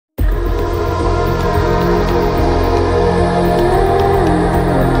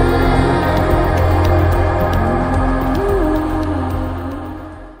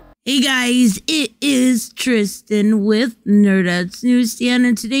Tristan with Nerdette's Newsstand,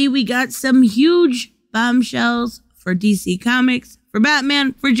 and today we got some huge bombshells for DC Comics, for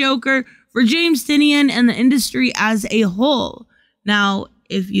Batman, for Joker, for James Tynion, and the industry as a whole. Now,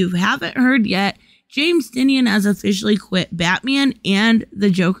 if you haven't heard yet, James Tynion has officially quit Batman and the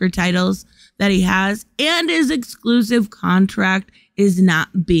Joker titles that he has, and his exclusive contract is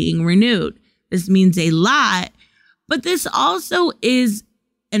not being renewed. This means a lot, but this also is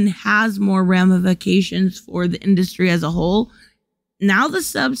and has more ramifications for the industry as a whole. Now the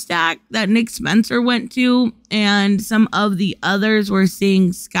Substack that Nick Spencer went to and some of the others, we're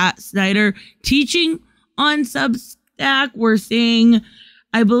seeing Scott Snyder teaching on Substack. We're seeing,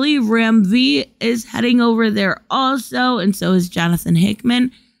 I believe, Ram V is heading over there also, and so is Jonathan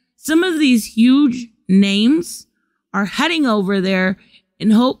Hickman. Some of these huge names are heading over there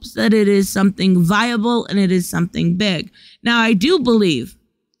in hopes that it is something viable and it is something big. Now, I do believe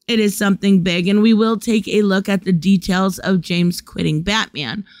it is something big, and we will take a look at the details of James quitting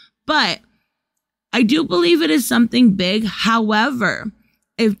Batman. But I do believe it is something big. However,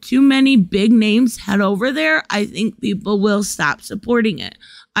 if too many big names head over there, I think people will stop supporting it.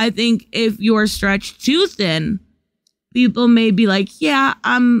 I think if you're stretched too thin, people may be like, yeah,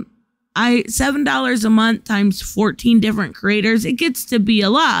 $7 a month times 14 different creators, it gets to be a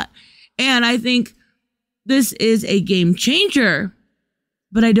lot. And I think this is a game changer,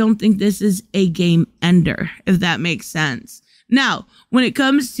 but I don't think this is a game ender, if that makes sense. Now, when it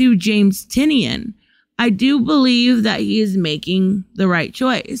comes to James Tynion, I do believe that he is making the right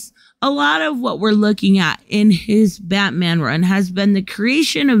choice. A lot of what we're looking at in his Batman run has been the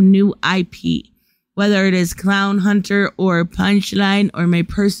creation of new IP, whether it is Clown Hunter or Punchline or my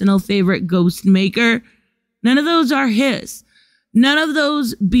personal favorite Ghostmaker. None of those are his. None of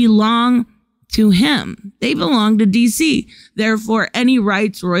those belong to him. They belong to DC. Therefore, any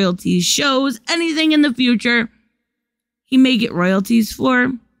rights, royalties, shows, anything in the future, he may get royalties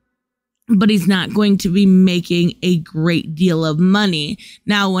for, but he's not going to be making a great deal of money.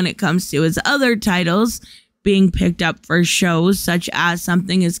 Now, when it comes to his other titles being picked up for shows such as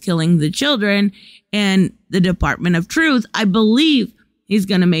Something is Killing the Children and The Department of Truth, I believe he's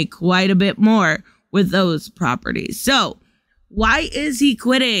going to make quite a bit more with those properties. So, why is he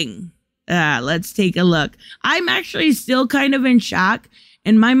quitting? Let's take a look. I'm actually still kind of in shock,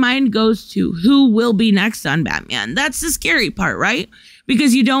 and my mind goes to who will be next on Batman. That's the scary part, right?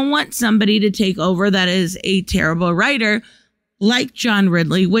 Because you don't want somebody to take over that is a terrible writer like John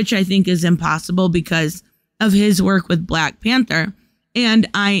Ridley, which I think is impossible because of his work with Black Panther and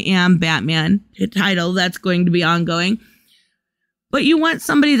I Am Batman, a title that's going to be ongoing. But you want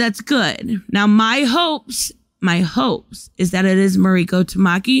somebody that's good. Now, my hopes is that it is Mariko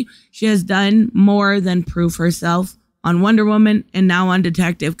Tamaki. She has done more than prove herself on Wonder Woman and now on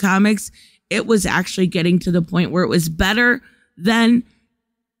Detective Comics. It was actually getting to the point where it was better than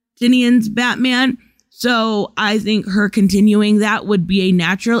Tynion's Batman. So I think her continuing that would be a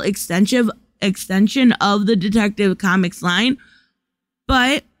natural extension of the Detective Comics line.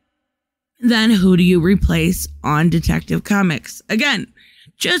 But then who do you replace on Detective Comics? Again,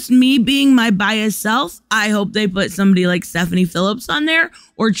 just me being my biased self, I hope they put somebody like Stephanie Phillips on there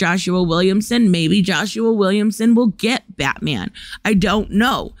or Joshua Williamson. Maybe Joshua Williamson will get Batman. I don't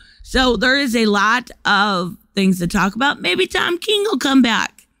know. So there is a lot of things to talk about. Maybe Tom King will come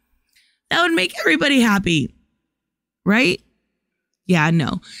back. That would make everybody happy, right? Yeah,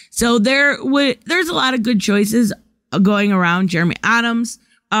 no. So there's a lot of good choices going around. Jeremy Adams,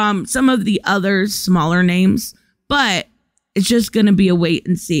 some of the other smaller names, but it's just going to be a wait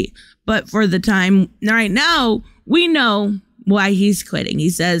and see. But for the time right now, we know why he's quitting. He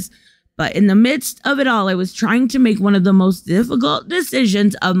says, but in the midst of it all, I was trying to make one of the most difficult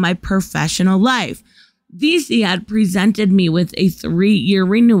decisions of my professional life. DC had presented me with a 3-year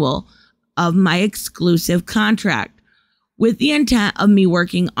renewal of my exclusive contract with the intent of me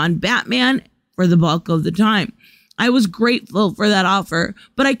working on Batman for the bulk of the time. I was grateful for that offer,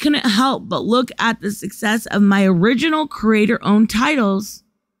 but I couldn't help but look at the success of my original creator-owned titles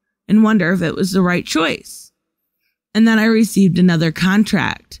and wonder if it was the right choice. And then I received another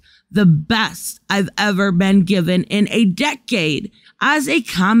contract, the best I've ever been given in a decade as a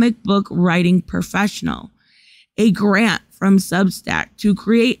comic book writing professional. A grant from Substack to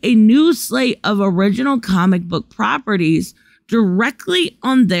create a new slate of original comic book properties directly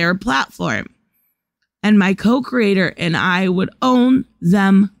on their platform. And my co-creator and I would own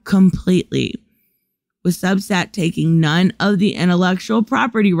them completely, with Substack taking none of the intellectual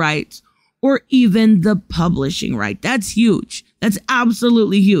property rights or even the publishing right. That's huge. That's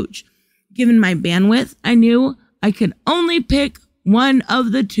absolutely huge. Given my bandwidth, I knew I could only pick one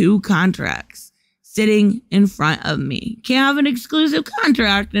of the two contracts. sitting in front of me. Can't have an exclusive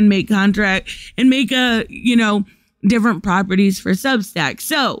contract and make different properties for Substack.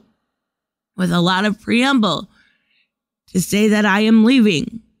 So, with a lot of preamble to say that I am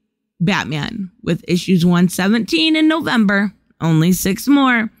leaving Batman with issues 117 in November, only 6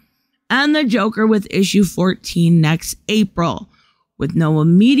 more, and the Joker with issue 14 next April, with no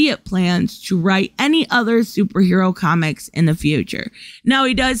immediate plans to write any other superhero comics in the future. Now,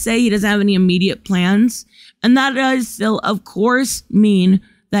 he does say he doesn't have any immediate plans, and that does still, of course, mean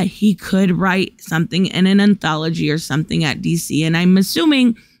that he could write something in an anthology or something at DC, and I'm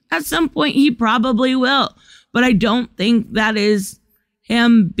assuming at some point he probably will, but I don't think that is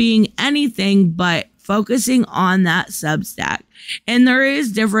him being anything but focusing on that Substack. And there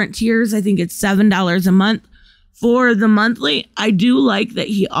is different tiers. I think it's $7 a month for the monthly. I do like that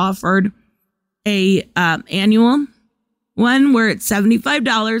he offered a annual one where it's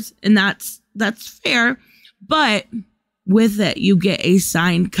 $75, and that's fair. But with it, you get a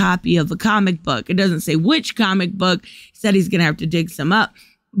signed copy of a comic book. It doesn't say which comic book. He said he's going to have to dig some up.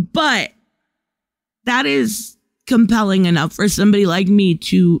 But that is compelling enough for somebody like me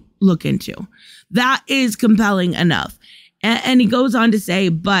to look into. That is compelling enough. And he goes on to say,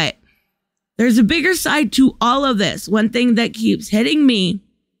 but there's a bigger side to all of this. One thing that keeps hitting me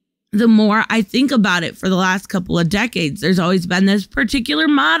the more I think about it for the last couple of decades, there's always been this particular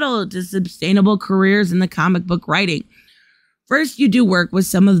model to sustainable careers in the comic book writing. First, you do work with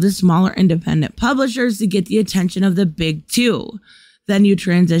some of the smaller independent publishers to get the attention of the big two. Then you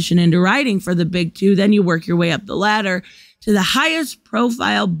transition into writing for the big two. Then you work your way up the ladder to the highest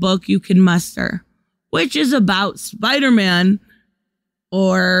profile book you can muster, which is about Spider-Man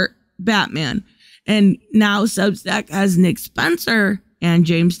or Batman. And now Substack has Nick Spencer and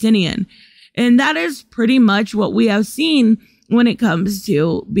James Tynion. And that is pretty much what we have seen when it comes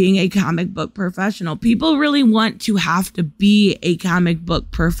to being a comic book professional. People really want to have to be a comic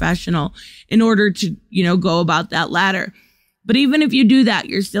book professional in order to, go about that ladder. But even if you do that,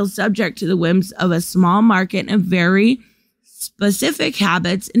 you're still subject to the whims of a small market and very specific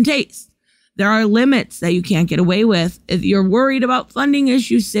habits and tastes. There are limits that you can't get away with if you're worried about funding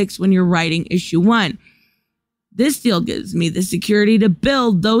issue 6 when you're writing issue 1. This deal gives me the security to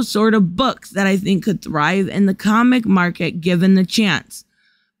build those sort of books that I think could thrive in the comic market given the chance,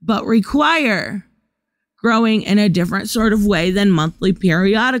 but require growing in a different sort of way than monthly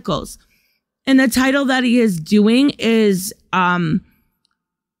periodicals. And the title that he is doing is, I'm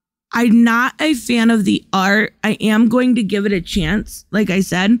not a fan of the art. I am going to give it a chance, like I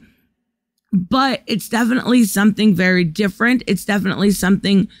said, but it's definitely something very different. It's definitely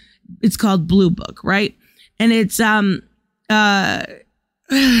something, it's called Blue Book, right? And it's about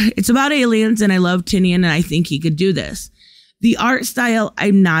aliens, and I love Tynion, and I think he could do this. The art style,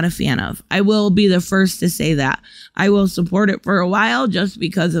 I'm not a fan of. I will be the first to say that. I will support it for a while just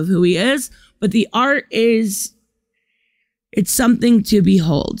because of who he is, but the art it's something to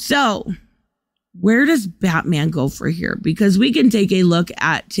behold. So where does Batman go for here? Because we can take a look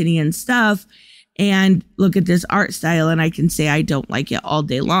at Tynion's stuff and look at this art style, and I can say I don't like it all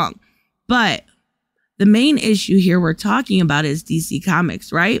day long. But the main issue here we're talking about is DC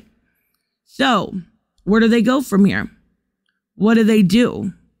Comics, right? So where do they go from here? What do they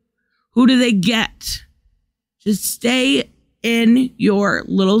do? Who do they get? Just stay in your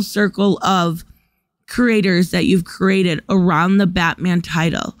little circle of creators that you've created around the Batman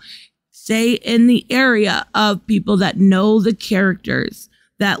title. Stay in the area of people that know the characters,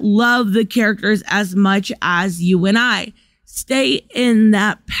 that love the characters as much as you and I. Stay in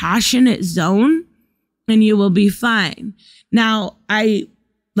that passionate zone and you will be fine. Now,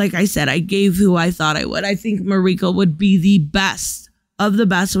 like I said, I gave who I thought I would. I think Mariko would be the best of the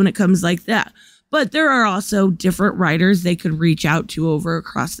best when it comes like that. But there are also different writers they could reach out to over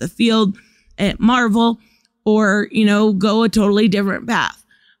across the field at Marvel or, go a totally different path.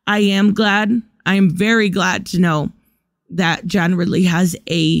 I am very glad to know that John Ridley has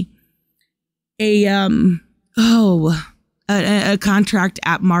a contract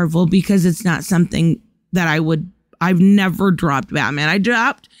at Marvel, because it's not something that I've never dropped Batman. I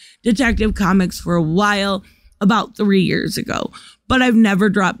dropped Detective Comics for a while, about 3 years ago, but I've never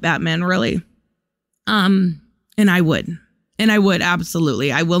dropped Batman really. And I would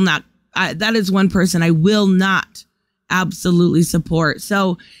absolutely. I will not. That is one person I will not absolutely support.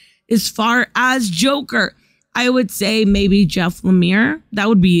 So as far as Joker, I would say maybe Jeff Lemire. That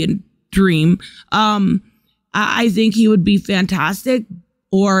would be a dream. I think he would be fantastic.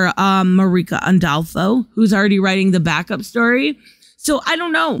 Or Marika Andolfo, who's already writing the backup story. So I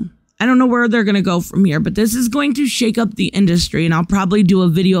don't know. I don't know where they're going to go from here, but this is going to shake up the industry, and I'll probably do a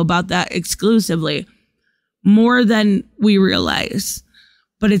video about that exclusively more than we realize.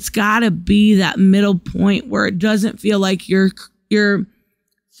 But it's got to be that middle point where it doesn't feel like you're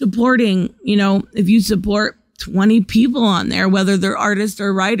supporting, if you support 20 people on there, whether they're artists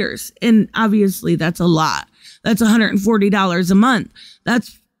or writers, and obviously that's a lot. That's $140 a month.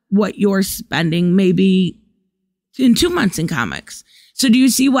 That's what you're spending maybe in 2 months in comics. So do you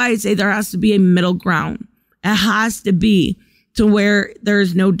see why I say there has to be a middle ground? It has to be to where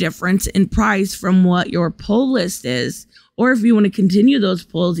there's no difference in price from what your pull list is, or if you want to continue those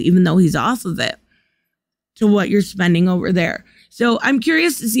pulls, even though he's off of it, to what you're spending over there. So I'm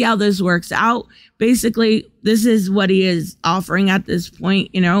curious to see how this works out. Basically, this is what he is offering at this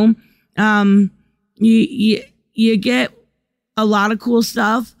point. You get a lot of cool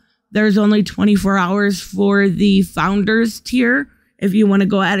stuff. There's only 24 hours for the founders tier. If you want to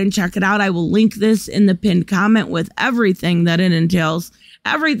go ahead and check it out, I will link this in the pinned comment with everything that it entails,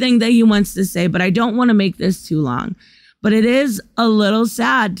 everything that he wants to say, but I don't want to make this too long. But it is a little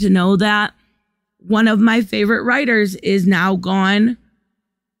sad to know that one of my favorite writers is now gone.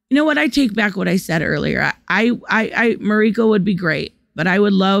 You know what? I take back what I said earlier. Mariko would be great, but I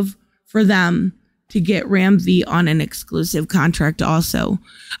would love for them to get Ram V on an exclusive contract also.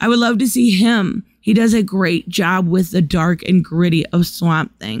 I would love to see him. He does a great job with the dark and gritty of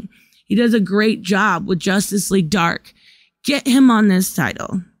Swamp Thing. He does a great job with Justice League Dark. Get him on this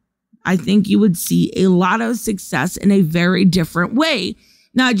title. I think you would see a lot of success in a very different way.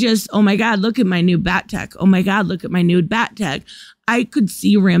 Not just, oh my God, look at my new Bat Tech. Oh my God, look at my new Bat Tech. I could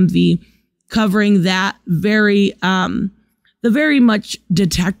see Ram V covering that the very much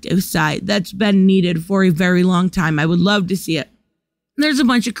detective side that's been needed for a very long time. I would love to see it. There's a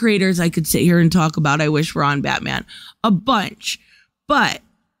bunch of creators I could sit here and talk about. I wish were on Batman. A bunch. But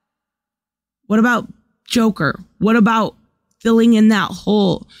what about Joker? What about filling in that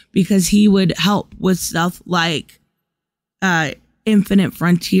hole? Because he would help with stuff like Infinite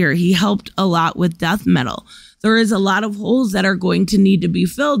Frontier. He helped a lot with Death Metal. There is a lot of holes that are going to need to be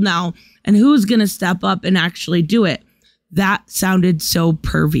filled now. And who's going to step up and actually do it? That sounded so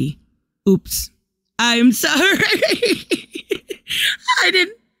pervy. Oops. I'm sorry.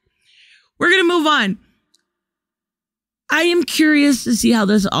 We're going to move on. I am curious to see how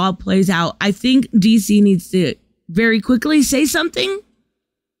this all plays out. I think DC needs to very quickly say something,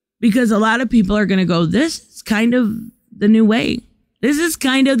 because a lot of people are going to go, this is kind of the new way. This is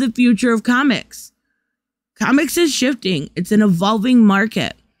kind of the future of comics. Comics is shifting. It's an evolving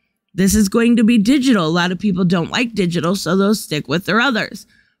market. This is going to be digital. A lot of people don't like digital, so they'll stick with their others.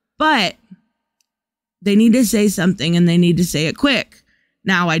 But they need to say something, and they need to say it quick.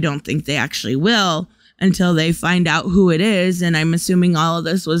 Now, I don't think they actually will until they find out who it is, and I'm assuming all of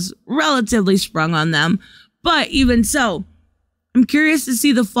this was relatively sprung on them. But even so, I'm curious to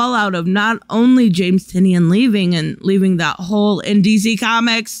see the fallout of not only James Tynion leaving that hole in DC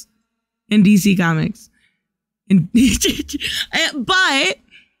Comics, but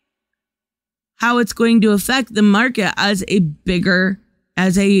how it's going to affect the market as a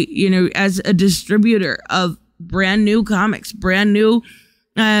distributor of brand new comics, brand new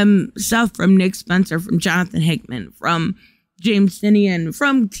stuff from Nick Spencer, from Jonathan Hickman, from James Tynion,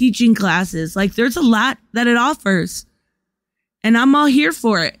 from teaching classes. Like, there's a lot that it offers. And I'm all here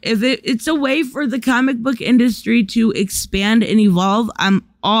for it. If it's a way for the comic book industry to expand and evolve, I'm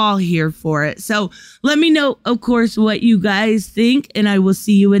all here for it. So let me know, of course, what you guys think, and I will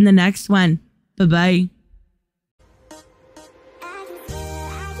see you in the next one. Bye-bye.